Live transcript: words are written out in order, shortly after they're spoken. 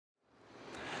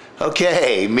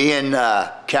Okay, me and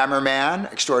cameraman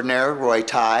extraordinaire Roy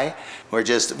Ty, we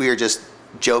were just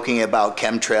joking about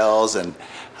chemtrails and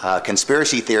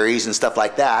conspiracy theories and stuff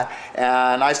like that,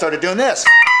 and I started doing this.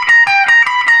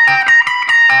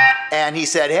 And he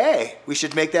said, hey, we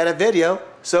should make that a video,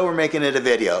 so we're making it a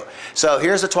video. So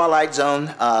here's the Twilight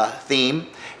Zone theme,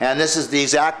 and this is the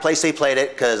exact place they played it,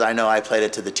 because I know I played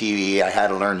it to the TV. I had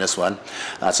to learn this one.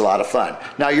 It's a lot of fun.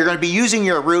 Now you're going to be using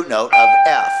your root note of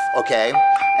F, okay?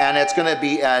 And it's going to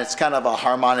be, it's kind of a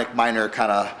harmonic minor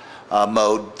kind of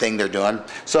mode thing they're doing.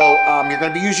 So you're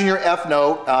going to be using your F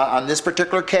note on this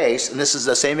particular case, and this is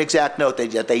the same exact note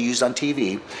that they used on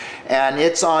TV. And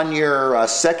it's on your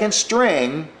second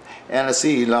string. And let's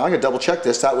see, now I'm going to double check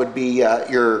this. That would be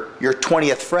your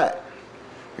 20th fret.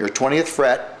 Your 20th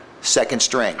fret, second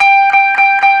string.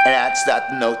 And that's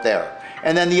that note there.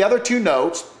 And then the other two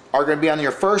notes are going to be on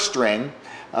your first string.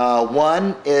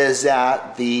 One is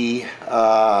at the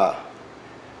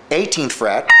 18th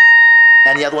fret,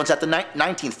 and the other one's at the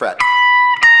 19th fret.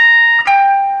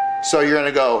 So you're going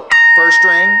to go first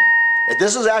string.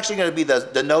 This is actually going to be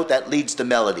the note that leads the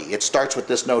melody. It starts with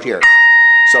this note here.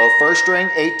 So first string,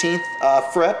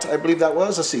 18th fret, I believe that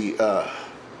was. Let's see,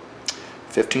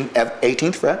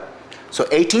 18th fret. So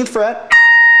 18th fret,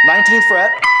 19th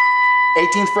fret,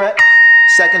 18th fret,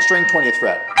 second string, 20th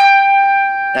fret.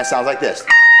 And it sounds like this.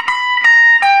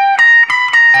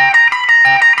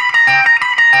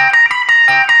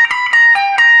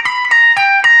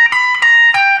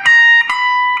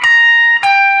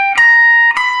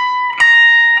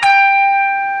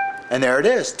 And there it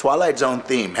is, Twilight Zone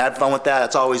theme. Have fun with that.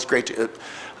 It's always great to,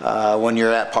 when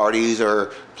you're at parties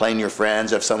or playing your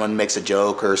friends. If someone makes a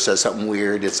joke or says something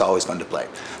weird, it's always fun to play.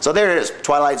 So there it is,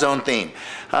 Twilight Zone theme.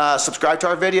 Subscribe to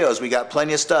our videos. We got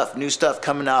plenty of stuff, new stuff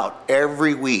coming out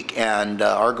every week. And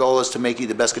our goal is to make you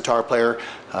the best guitar player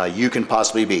you can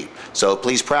possibly be. So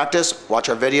please practice, watch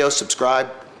our videos,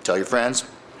 subscribe, tell your friends.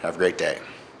 Have a great day.